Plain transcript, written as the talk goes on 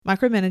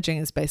Micromanaging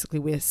is basically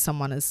where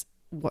someone is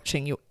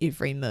watching your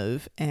every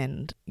move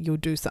and you'll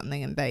do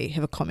something and they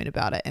have a comment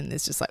about it, and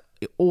there's just like,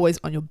 you're always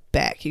on your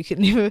back. You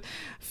can never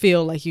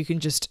feel like you can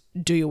just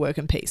do your work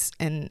in peace.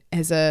 And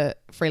as a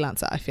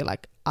freelancer, I feel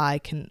like I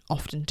can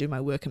often do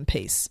my work in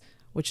peace,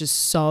 which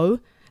is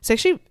it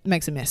actually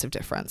makes a massive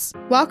difference.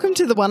 Welcome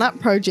to the One Up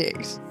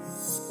Project.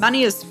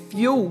 Money is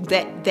fuel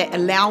that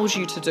allows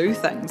you to do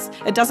things.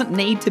 It doesn't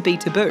need to be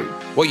taboo.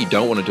 What you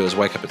don't want to do is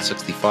wake up at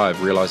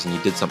 65 realising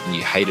you did something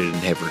you hated and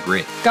have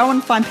regret. Go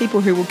and find people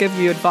who will give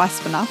you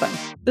advice for nothing.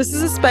 This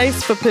is a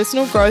space for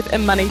personal growth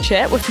and money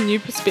chat with new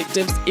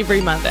perspectives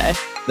every Monday.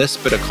 This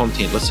bit of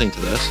content, listening to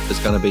this, is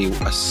going to be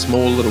a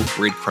small little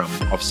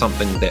breadcrumb of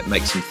something that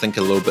makes you think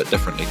a little bit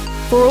differently.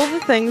 For all the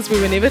things we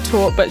were never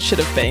taught but should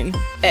have been.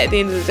 At the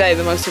end of the day,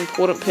 the most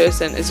important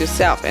person is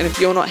yourself, and if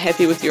you're not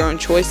happy with your own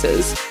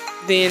choices,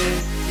 then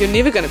you're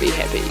never going to be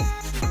happy.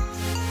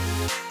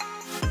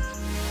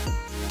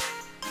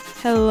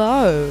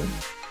 Hello,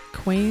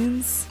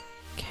 queens,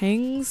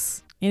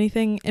 kings,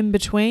 anything in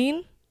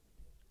between.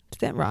 Did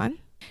that rhyme?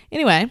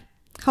 Anyway,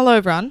 hello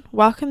everyone.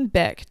 Welcome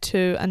back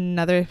to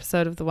another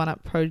episode of the One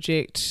Up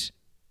Project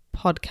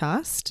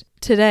podcast.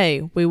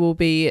 Today we will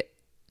be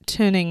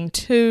turning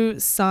two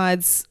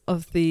sides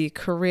of the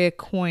career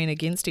coin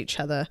against each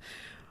other.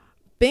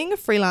 Being a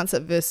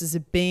freelancer versus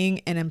being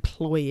an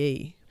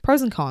employee.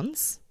 Pros and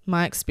cons,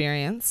 my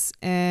experience,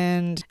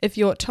 and if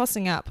you're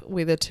tossing up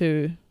whether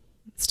to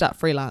start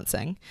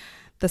freelancing,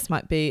 this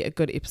might be a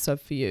good episode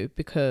for you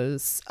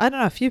because, I don't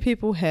know, a few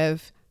people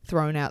have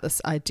thrown out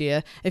this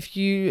idea. If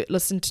you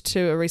listened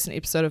to a recent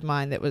episode of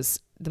mine that was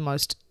the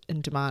most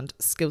in-demand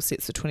skill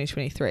sets for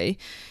 2023,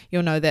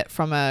 you'll know that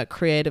from a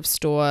creative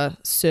store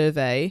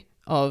survey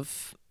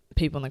of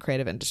people in the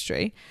creative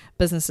industry,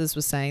 businesses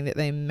were saying that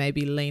they may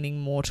be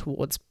leaning more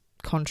towards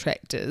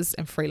contractors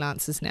and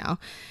freelancers now,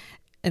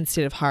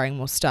 instead of hiring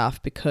more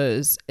staff,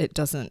 because it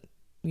doesn't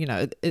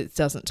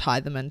tie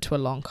them into a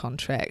long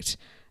contract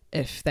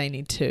if they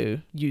need to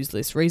use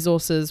less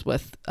resources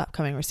with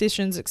upcoming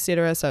recessions,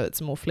 etc. So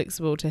it's more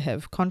flexible to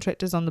have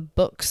contractors on the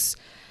books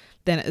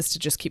than it is to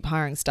just keep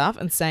hiring staff,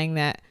 and saying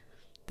that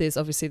there's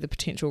obviously the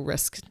potential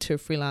risk to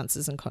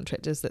freelancers and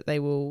contractors that they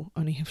will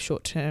only have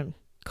short-term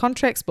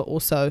contracts, but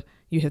also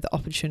you have the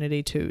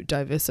opportunity to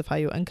diversify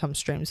your income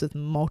streams with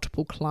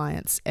multiple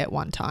clients at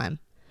one time.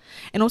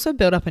 And also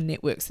build up a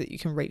network so that you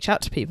can reach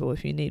out to people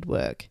if you need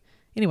work.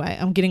 Anyway,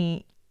 I'm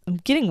getting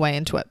way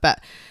into it,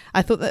 but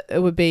I thought that it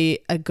would be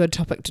a good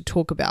topic to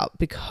talk about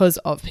because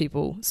of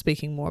people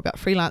speaking more about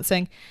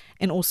freelancing,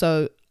 and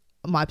also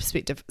my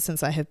perspective,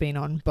 since I have been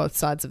on both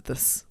sides of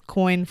this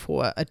coin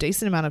for a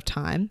decent amount of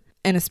time.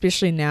 And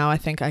especially now, I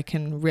think I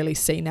can really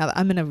see now that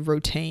I'm in a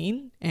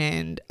routine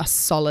and a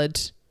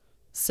solid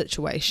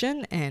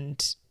situation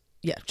and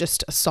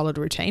just a solid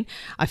routine,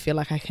 I feel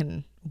like I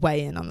can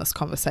weigh in on this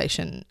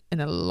conversation in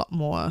a lot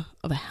more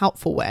of a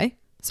helpful way.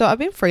 So I've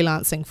been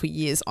freelancing for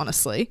years,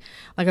 honestly.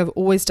 Like, I've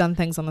always done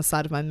things on the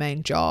side of my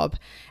main job,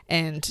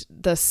 and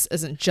this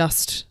isn't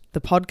just the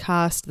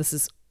podcast, this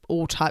is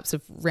all types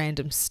of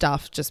random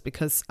stuff, just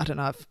because, I don't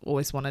know, I've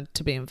always wanted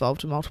to be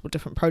involved in multiple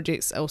different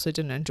projects. I also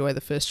didn't enjoy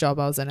the first job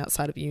I was in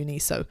outside of uni,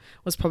 so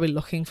was probably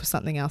looking for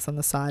something else on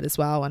the side as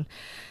well. And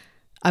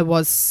I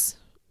was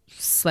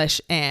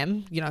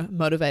 /am,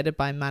 motivated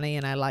by money,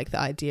 and I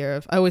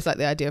always like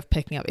the idea of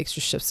picking up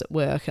extra shifts at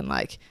work and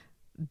like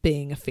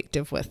being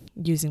effective with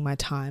using my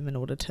time in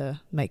order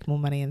to make more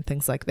money and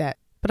things like that.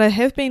 But I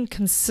have been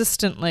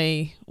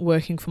consistently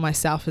working for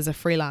myself as a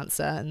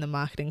freelancer in the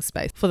marketing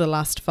space for the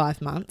last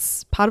 5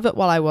 months, part of it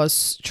while I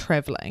was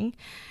traveling,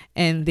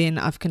 and then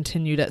I've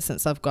continued it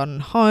since I've gotten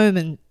home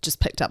and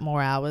just picked up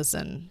more hours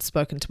and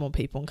spoken to more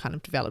people and kind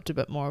of developed a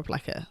bit more of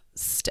like a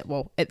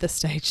at this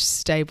stage,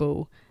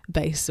 stable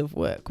base of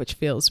work, which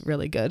feels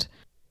really good.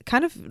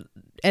 Kind of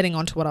adding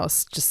on to what I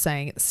was just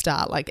saying at the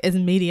start, like as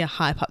media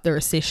hype up the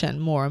recession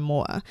more and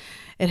more,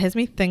 it has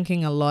me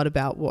thinking a lot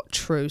about what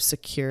true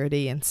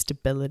security and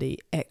stability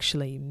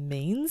actually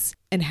means,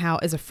 and how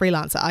as a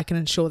freelancer I can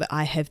ensure that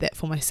I have that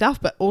for myself,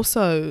 but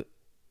also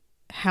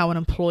how an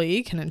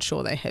employee can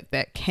ensure they have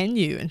that. Can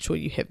you ensure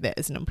you have that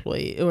as an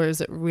employee, or is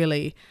it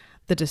really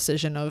the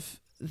decision of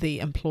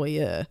the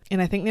employer?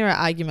 And I think there are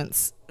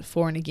arguments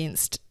for and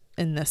against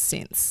in this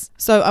sense.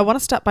 So I want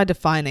to start by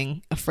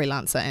defining a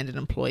freelancer and an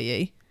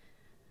employee,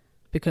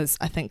 because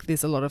I think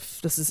this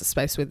is a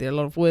space where there are a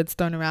lot of words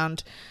thrown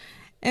around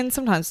and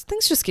sometimes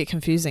things just get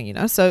confusing,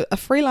 So a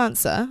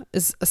freelancer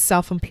is a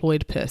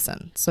self-employed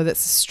person. So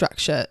that's the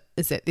structure,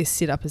 is that they're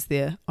set up as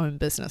their own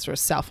business, or a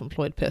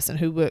self-employed person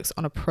who works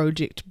on a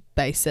project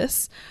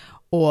basis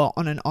or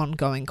on an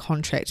ongoing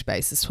contract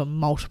basis for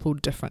multiple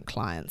different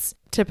clients.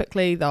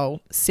 Typically, they'll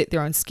set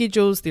their own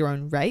schedules, their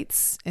own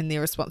rates, and they're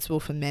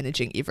responsible for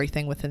managing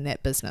everything within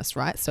that business,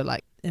 right? So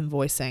like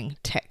invoicing,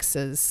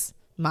 taxes,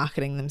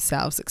 marketing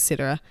themselves,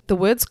 etc. The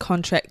words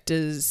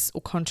contractors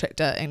or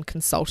contractor and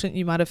consultant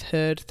you might have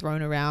heard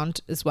thrown around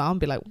as well, and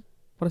be like,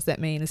 what does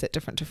that mean? Is that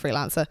different to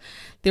freelancer?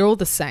 They're all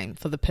the same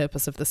for the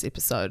purpose of this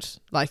episode.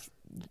 Like,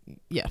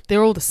 yeah,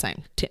 they're all the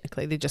same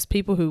technically. They're just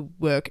people who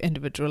work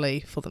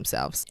individually for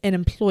themselves. An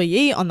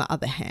employee, on the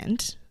other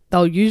hand,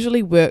 they'll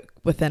usually work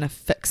within a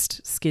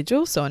fixed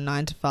schedule, so a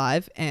 9 to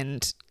 5,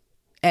 and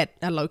at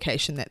a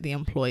location that the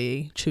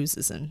employee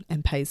chooses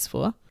and pays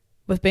for.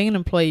 With being an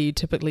employee, you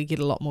typically get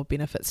a lot more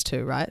benefits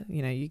too, right?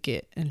 You know, you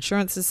get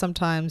insurances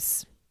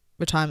sometimes,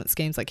 retirement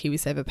schemes like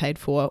KiwiSaver paid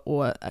for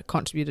or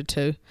contributed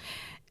to,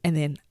 and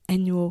then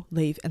annual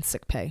leave and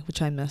sick pay,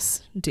 which I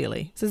miss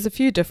dearly. So there's a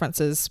few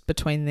differences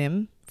between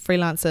them.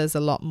 Freelancer is a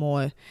lot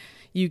more,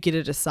 you get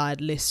to decide,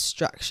 less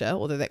structure,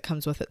 although that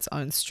comes with its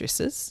own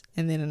stresses.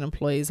 And then an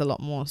employee is a lot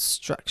more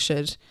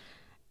structured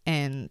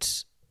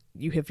and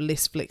you have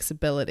less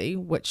flexibility,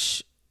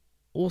 which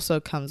also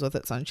comes with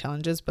its own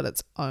challenges, but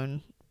its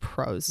own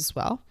pros as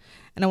well.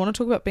 And I want to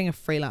talk about being a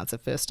freelancer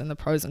first and the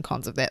pros and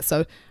cons of that.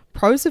 So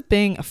pros of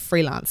being a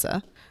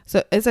freelancer.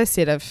 So as I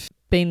said, I've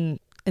been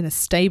in a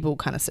stable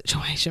kind of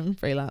situation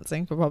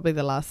freelancing for probably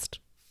the last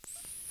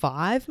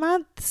 5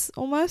 months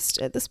almost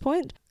at this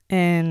point.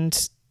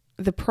 And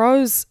the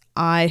pros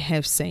I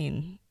have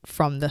seen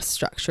from this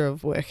structure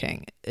of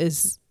working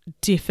is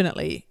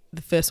definitely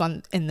the first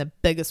one, and the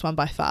biggest one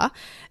by far,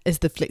 is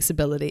the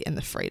flexibility and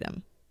the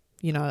freedom.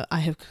 You know, I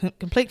have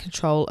complete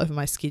control over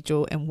my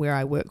schedule and where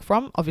I work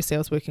from. Obviously, I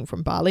was working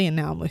from Bali and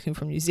now I'm working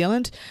from New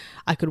Zealand.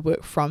 I could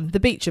work from the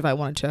beach if I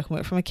wanted to. I can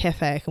work from a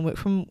cafe. I can work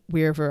from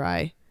wherever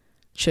I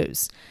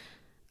choose.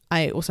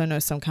 I also know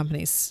some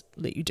companies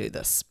let you do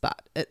this,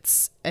 but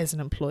it's as an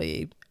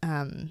employee.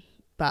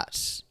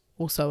 But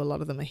also a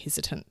lot of them are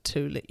hesitant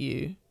to let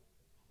you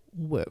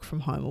work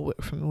from home or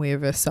work from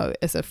wherever. So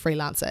as a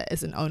freelancer,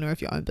 as an owner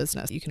of your own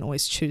business, you can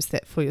always choose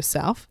that for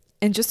yourself.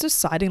 And just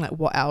deciding like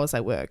what hours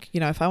I work. You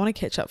know, if I want to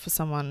catch up with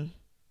someone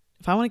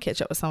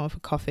for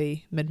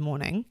coffee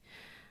mid-morning,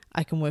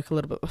 I can work a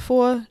little bit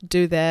before,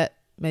 do that,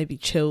 maybe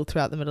chill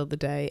throughout the middle of the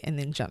day, and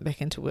then jump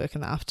back into work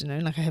in the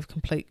afternoon. Like I have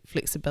complete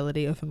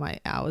flexibility over my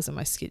hours and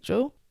my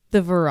schedule.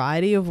 The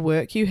variety of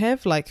work you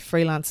have, like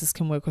freelancers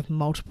can work with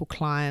multiple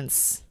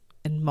clients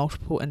in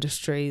multiple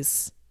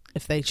industries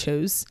if they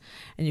choose,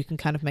 and you can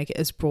kind of make it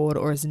as broad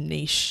or as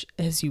niche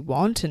as you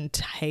want and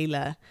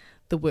tailor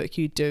the work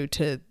you do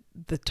to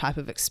the type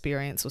of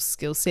experience or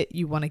skill set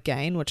you want to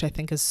gain, which I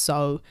think is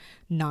so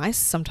nice.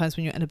 Sometimes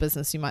when you're in a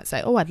business, you might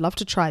say, oh, I'd love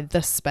to try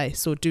this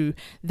space or do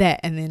that.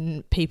 And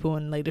then people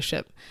in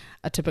leadership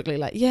are typically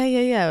like, yeah,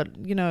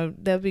 you know,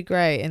 that'd be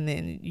great. And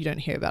then you don't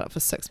hear about it for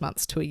 6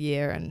 months to a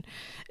year, and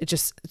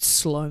it's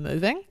slow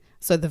moving.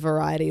 So the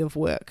variety of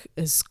work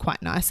is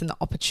quite nice, and the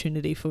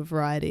opportunity for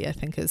variety, I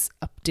think, is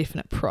a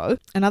definite pro.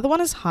 Another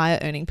one is higher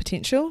earning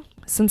potential.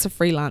 Since a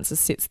freelancer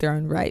sets their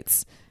own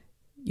rates,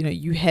 you know,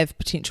 you have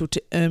potential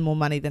to earn more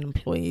money than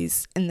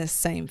employees in the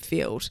same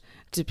field,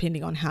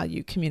 depending on how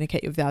you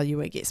communicate your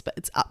value, I guess, but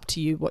it's up to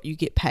you what you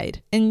get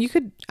paid. And you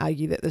could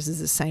argue that this is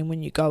the same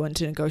when you go in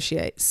to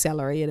negotiate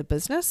salary at a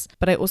business,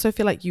 but I also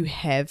feel like you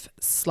have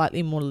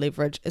slightly more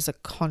leverage as a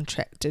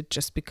contractor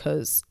just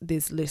because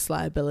there's less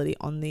liability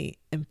on the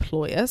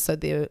employer, so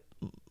they're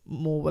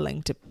more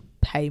willing to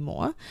pay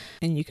more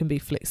and you can be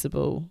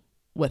flexible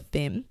with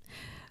them.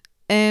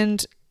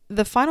 And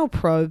the final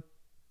pro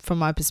from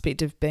my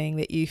perspective being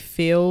that you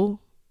feel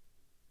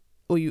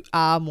or you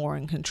are more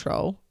in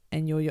control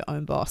and you're your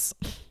own boss.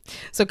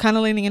 So kind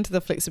of leaning into the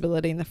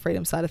flexibility and the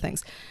freedom side of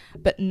things,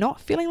 but not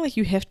feeling like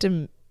you have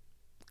to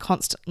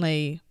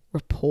constantly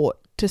report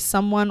to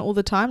someone all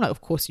the time. Like,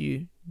 of course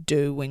you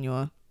do when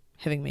you're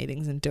having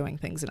meetings and doing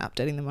things and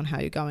updating them on how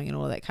you're going and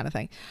all of that kind of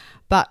thing,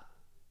 but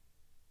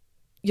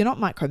you're not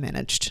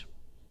micromanaged,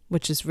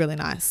 which is really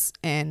nice.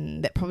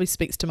 And that probably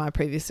speaks to my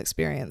previous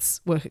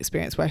work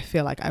experience, where I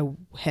feel like I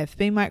have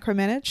been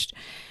micromanaged,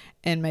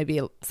 and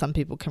maybe some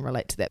people can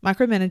relate to that.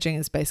 Micromanaging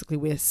is basically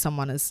where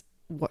someone is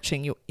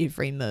watching your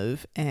every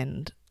move,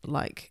 and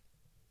like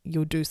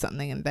you'll do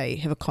something and they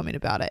have a comment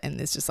about it, and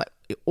there's just like,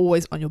 you're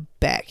always on your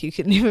back. You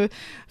can never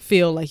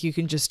feel like you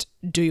can just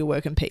do your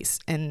work in peace.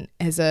 And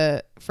as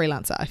a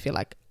freelancer, I feel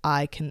like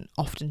I can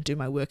often do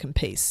my work in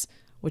peace,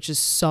 which is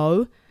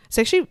it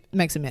actually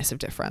makes a massive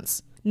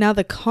difference. Now,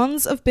 the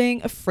cons of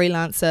being a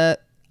freelancer,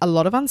 a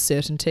lot of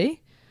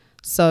uncertainty.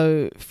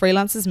 So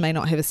freelancers may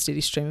not have a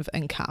steady stream of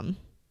income.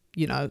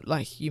 You know,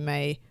 like you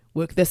may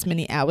work this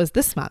many hours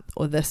this month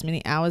or this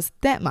many hours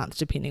that month,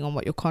 depending on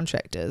what your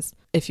contract is.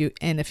 If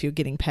you're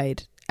getting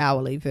paid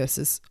hourly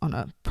versus on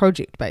a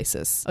project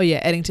basis. Oh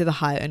yeah, adding to the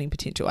higher earning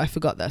potential. I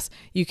forgot this.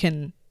 You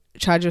can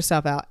charge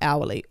yourself out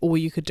hourly, or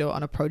you could do it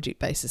on a project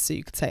basis. So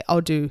you could say,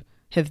 I'll do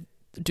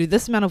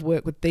this amount of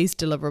work with these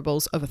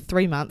deliverables over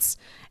 3 months,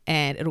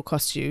 and it'll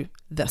cost you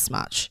this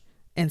much.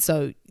 And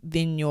so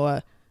then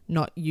you're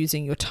not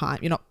using your time,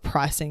 you're not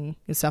pricing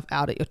yourself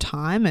out at your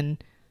time,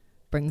 and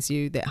brings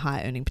you that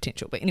high earning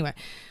potential. But anyway,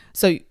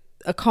 so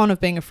a con of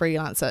being a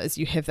freelancer is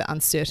you have the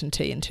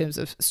uncertainty in terms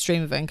of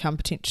stream of income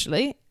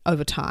potentially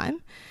over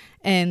time,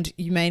 and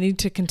you may need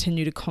to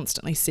continue to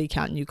constantly seek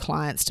out new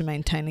clients to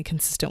maintain a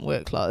consistent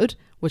workload,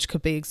 which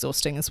could be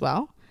exhausting as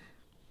well.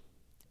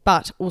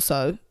 But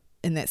also,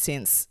 in that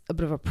sense, a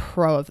bit of a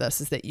pro of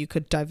this is that you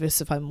could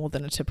diversify more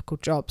than a typical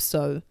job.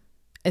 So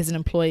as an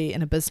employee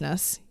in a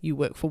business, you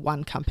work for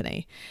one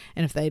company,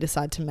 and if they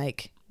decide to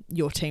make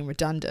your team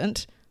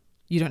redundant,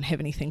 you don't have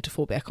anything to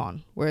fall back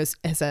on. Whereas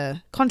as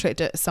a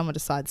contractor, if someone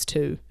decides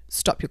to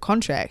stop your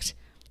contract,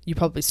 you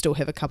probably still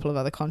have a couple of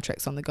other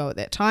contracts on the go at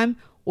that time,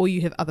 or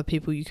you have other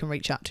people you can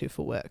reach out to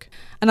for work.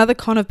 Another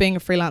con of being a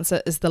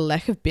freelancer is the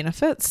lack of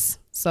benefits.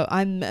 So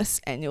I miss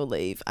annual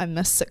leave, I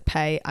miss sick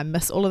pay, I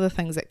miss all of the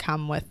things that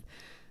come with,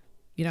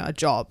 a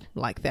job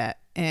like that.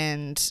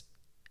 And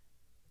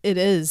it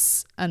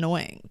is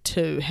annoying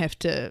to have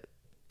to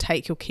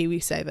take your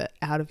KiwiSaver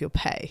out of your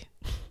pay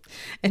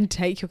and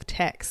take your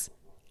tax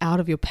out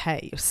of your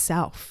pay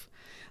yourself.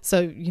 So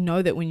you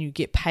know that when you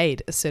get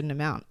paid a certain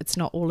amount, it's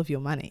not all of your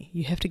money.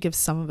 You have to give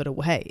some of it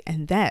away,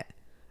 and that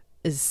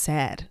is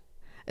sad.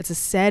 It's a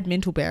sad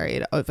mental barrier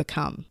to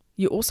overcome.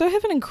 You also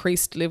have an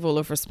increased level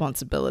of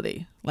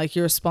responsibility. Like,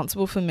 you're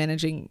responsible for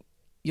managing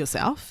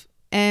yourself,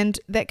 and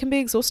that can be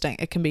exhausting.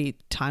 It can be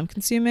time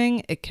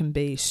consuming. It can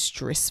be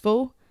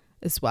stressful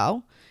as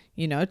well,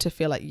 to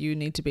feel like you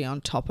need to be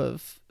on top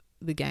of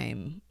the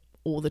game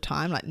all the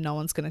time. Like, no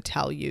one's going to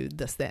tell you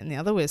this, that, and the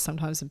other. Whereas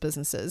sometimes in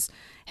businesses,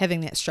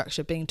 having that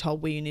structure, being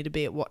told where you need to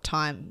be at what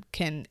time,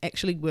 can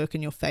actually work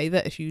in your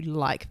favor if you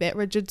like that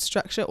rigid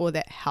structure, or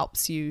that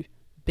helps you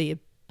be a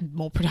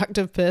more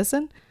productive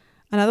person.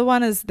 Another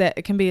one is that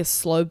it can be a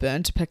slow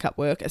burn to pick up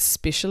work,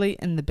 especially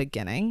in the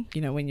beginning.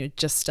 When you're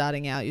just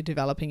starting out, you're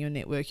developing your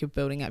network, you're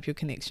building up your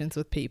connections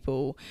with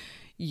people,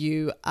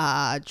 you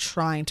are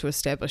trying to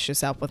establish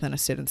yourself within a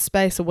certain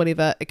space or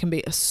whatever. It can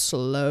be a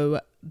slow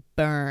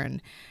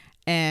burn,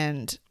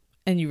 and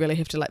you really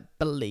have to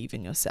believe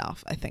in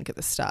yourself, I think, at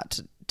the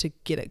start to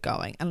get it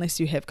going, unless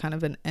you have kind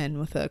of an in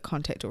with a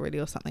contact already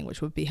or something,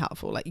 which would be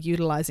helpful. Like,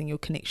 utilizing your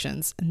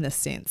connections in this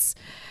sense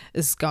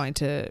is going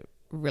to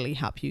really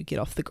help you get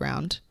off the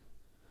ground.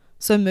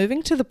 So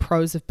moving to the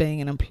pros of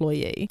being an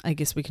employee, I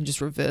guess we can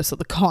just reverse all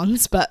the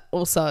cons, but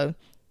also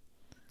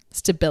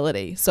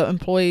stability. So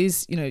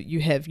employees, you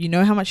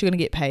know how much you're going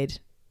to get paid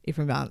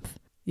every month.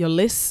 You're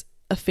less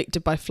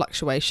affected by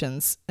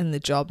fluctuations in the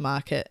job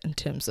market in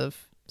terms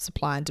of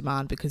supply and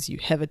demand because you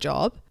have a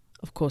job.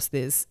 Of course,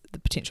 there's the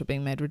potential of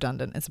being made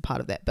redundant as a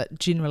part of that, but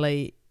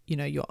generally,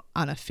 you're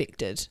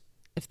unaffected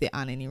if there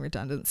aren't any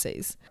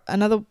redundancies.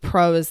 Another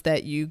pro is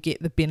that you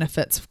get the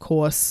benefits, of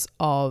course,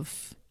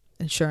 of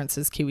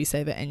insurances,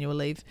 KiwiSaver, annual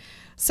leave,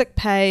 sick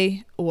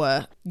pay,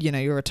 or,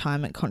 your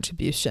retirement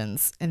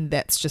contributions. And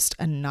that's just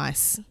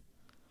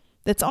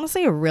that's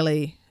honestly a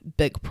really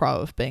big pro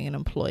of being an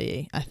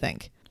employee, I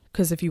think.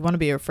 Because if you want to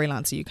be a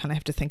freelancer, you kind of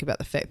have to think about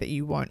the fact that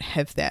you won't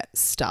have that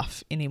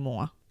stuff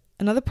anymore.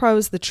 Another pro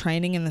is the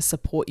training and the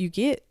support you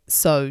get.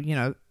 So,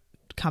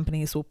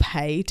 companies will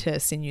pay to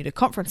send you to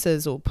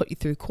conferences or put you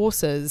through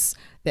courses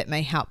that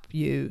may help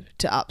you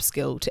to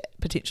upskill, to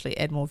potentially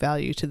add more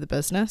value to the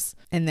business.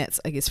 And that's,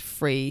 I guess,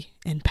 free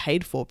and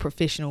paid for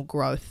professional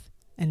growth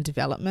and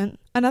development.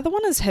 Another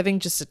one is having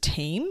just a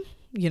team,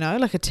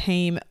 like a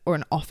team or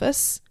an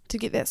office to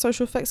get that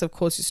social fix. Of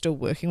course, you're still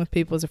working with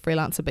people as a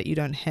freelancer, but you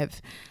don't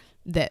have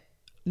that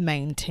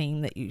main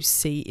team that you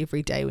see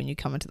every day when you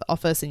come into the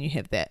office, and you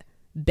have that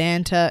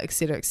banter,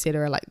 etc.,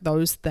 etc. Like,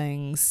 those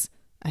things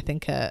I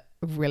think are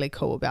really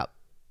cool about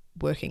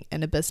working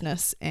in a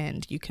business,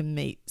 and you can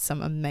meet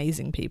some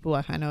amazing people.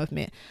 Like, I know I've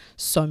met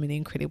so many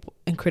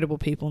incredible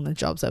people in the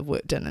jobs I've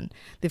worked in, and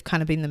they've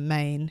kind of been the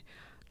main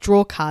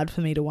draw card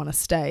for me to want to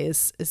stay,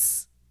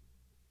 is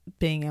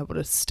being able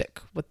to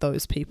stick with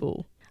those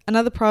people.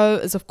 Another pro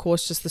is, of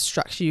course, just the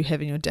structure you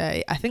have in your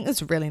day. I think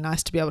it's really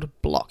nice to be able to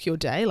block your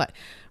day. Like,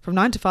 from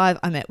 9 to 5,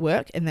 I'm at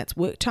work, and that's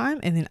work time.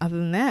 And then other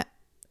than that,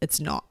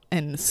 it's not.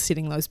 And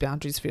setting those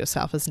boundaries for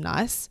yourself is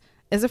nice.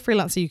 As a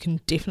freelancer, you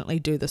can definitely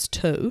do this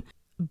too,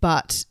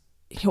 but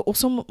you're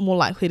also more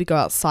likely to go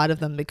outside of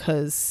them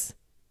because,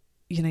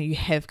 you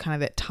have kind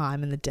of that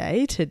time in the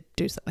day to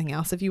do something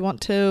else if you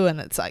want to. And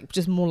it's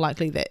just more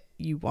likely that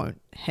you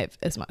won't have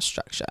as much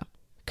structure.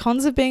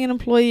 Cons of being an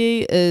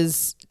employee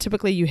is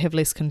typically you have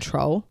less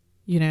control.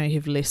 You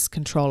have less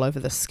control over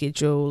the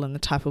schedule and the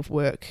type of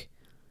work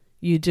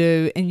you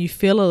do, and you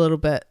feel a little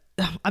bit,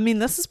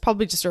 this is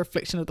probably just a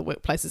reflection of the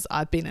workplaces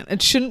I've been in.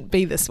 It shouldn't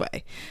be this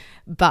way,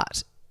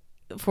 but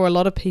for a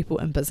lot of people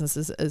in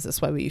businesses it is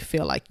this way, where you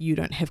feel like you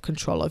don't have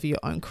control over your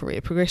own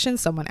career progression.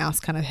 Someone else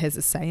kind of has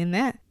a say in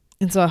that.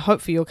 And so I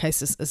hope for your case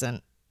this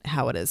isn't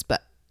how it is,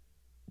 but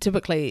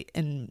typically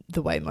in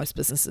the way most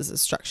businesses are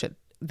structured,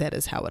 that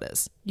is how it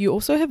is. You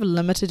also have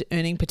limited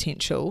earning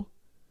potential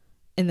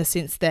in the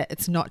sense that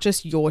it's not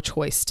just your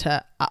choice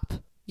to up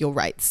your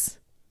rates.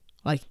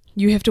 Like,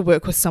 you have to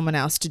work with someone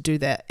else to do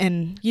that.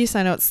 And yes,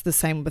 I know it's the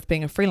same with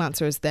being a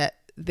freelancer, is that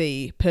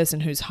the person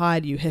who's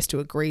hired you has to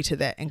agree to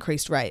that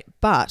increased rate.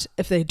 But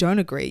if they don't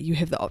agree, you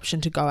have the option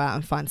to go out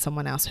and find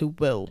someone else who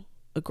will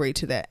agree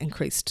to that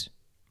increased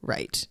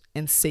rate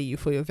and see you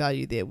for your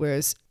value there.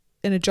 Whereas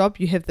in a job,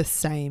 you have the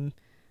same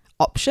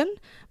option,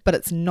 but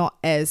it's not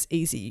as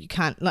easy. You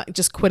can't,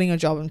 just quitting a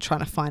job and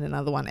trying to find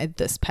another one at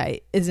this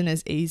pay isn't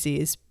as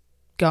easy as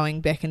going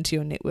back into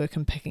your network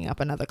and picking up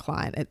another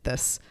client at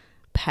this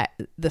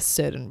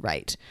certain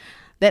rate.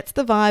 That's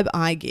the vibe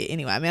I get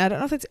anyway. I mean, I don't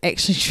know if that's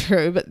actually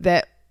true, but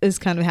that is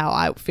kind of how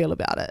I feel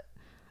about it.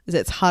 Is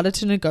it's harder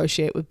to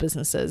negotiate with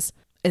businesses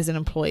as an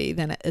employee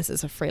than it is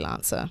as a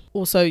freelancer.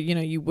 Also,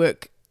 you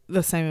work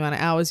the same amount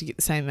of hours, you get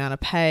the same amount of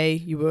pay.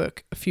 You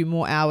work a few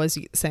more hours,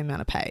 you get the same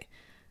amount of pay.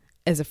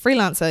 As a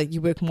freelancer, you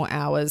work more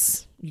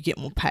hours, you get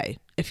more pay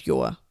if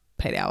you're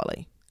paid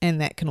hourly. And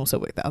that can also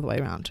work the other way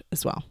around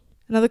as well.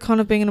 Another con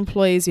of being an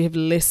employee is you have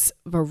less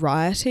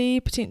variety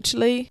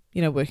potentially.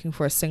 Working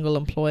for a single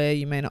employer,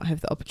 you may not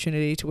have the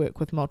opportunity to work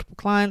with multiple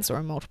clients or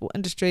in multiple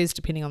industries,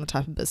 depending on the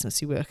type of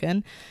business you work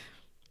in.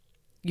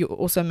 You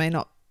also may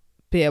not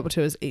be able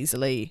to as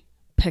easily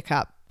pick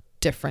up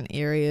different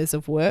areas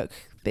of work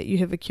that you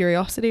have a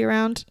curiosity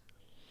around.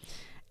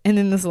 And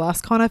then this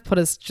last con I've put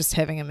is just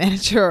having a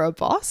manager or a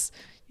boss.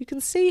 You can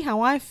see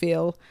how I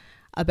feel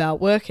about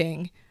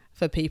working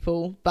for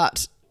people,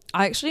 but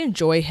I actually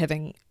enjoy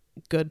having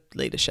good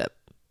leadership.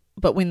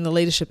 But when the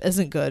leadership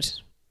isn't good,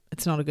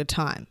 it's not a good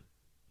time.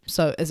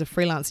 So as a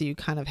freelancer, you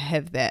kind of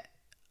have that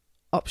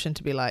option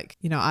to be like,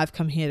 I've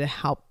come here to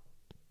help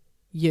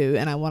you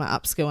and I want to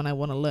upskill and I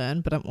want to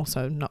learn, but I'm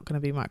also not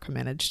going to be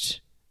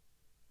micromanaged.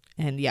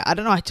 And yeah, I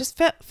don't know, I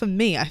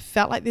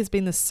felt like there's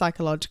been this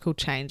psychological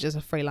change as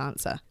a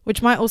freelancer,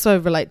 which might also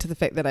relate to the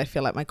fact that I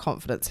feel like my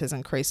confidence has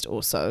increased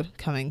also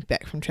coming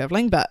back from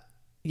traveling. But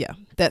yeah,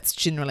 that's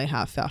generally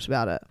how I felt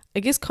about it. I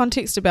guess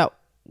context about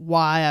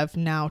why I've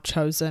now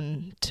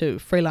chosen to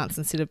freelance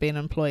instead of being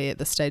an employee at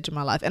this stage of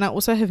my life. And I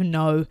also have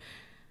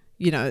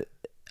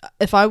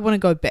if I want to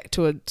go back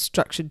to a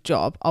structured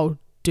job, I'll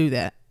do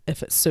that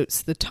if it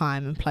suits the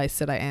time and place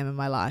that I am in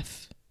my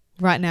life.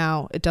 Right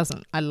now, it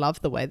doesn't. I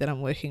love the way that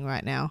I'm working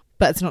right now,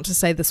 but it's not to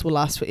say this will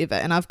last forever.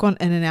 And I've gone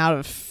in and out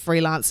of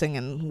freelancing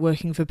and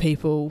working for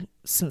people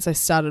since I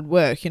started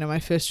work. My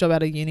first job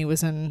out of uni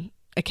was in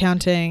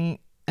accounting.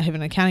 I have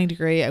an accounting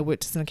degree. I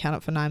worked as an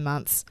accountant for 9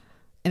 months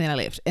and then I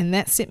left. And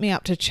that set me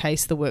up to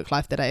chase the work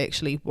life that I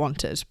actually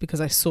wanted because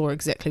I saw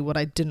exactly what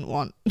I didn't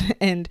want.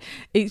 And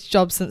each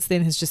job since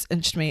then has just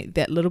inched me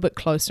that little bit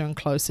closer and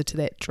closer to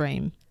that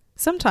dream.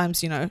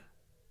 Sometimes,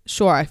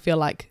 sure, I feel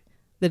like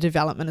the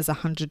development is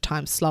 100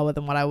 times slower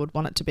than what I would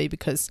want it to be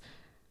because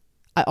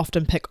I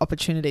often pick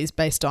opportunities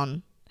based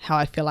on how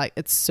I feel like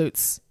it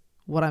suits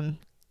what I'm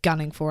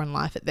gunning for in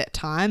life at that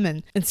time.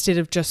 And instead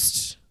of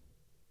just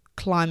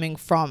climbing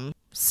from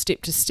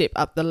step to step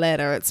up the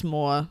ladder, it's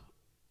more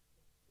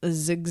a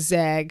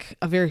zigzag,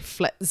 a very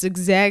flat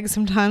zigzag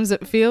sometimes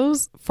it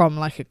feels, from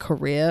like a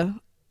career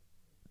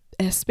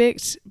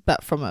aspect,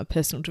 but from a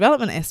personal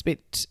development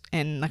aspect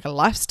and like a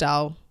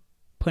lifestyle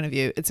point of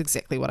view, it's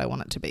exactly what I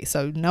want it to be.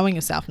 So knowing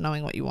yourself,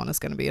 knowing what you want is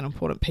going to be an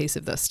important piece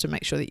of this to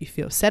make sure that you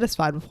feel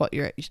satisfied with what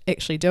you're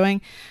actually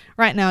doing.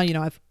 Right now,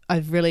 I've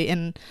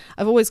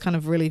always kind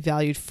of really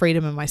valued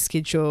freedom in my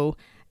schedule,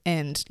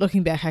 and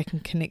looking back, I can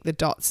connect the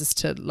dots as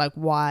to like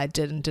why I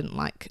did and didn't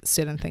like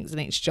certain things in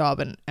each job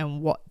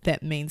and what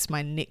that means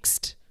my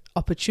next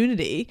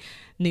opportunity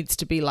needs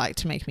to be like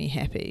to make me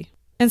happy.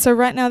 And so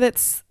right now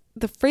that's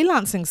the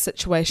freelancing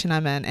situation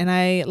I'm in, and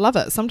I love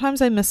it.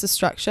 Sometimes I miss the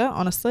structure,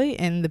 honestly,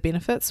 and the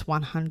benefits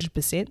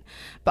 100%,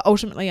 but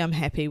ultimately I'm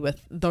happy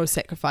with those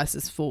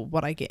sacrifices for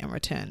what I get in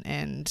return,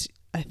 and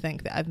I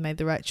think that I've made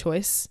the right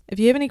choice. If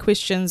you have any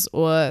questions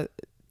or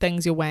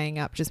things you're weighing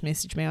up, just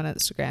message me on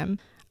Instagram.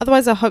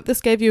 Otherwise, I hope this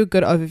gave you a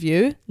good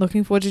overview.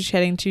 Looking forward to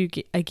chatting to you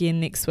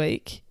again next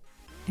week,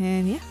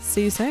 and yeah,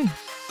 see you soon.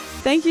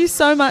 Thank you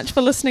so much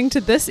for listening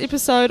to this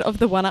episode of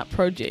the One Up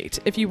Project.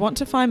 If you want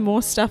to find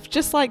more stuff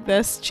just like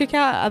this, check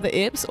out our other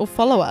apps or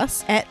follow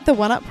us at the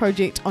One Up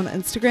Project on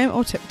Instagram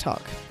or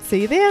TikTok.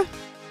 See you there.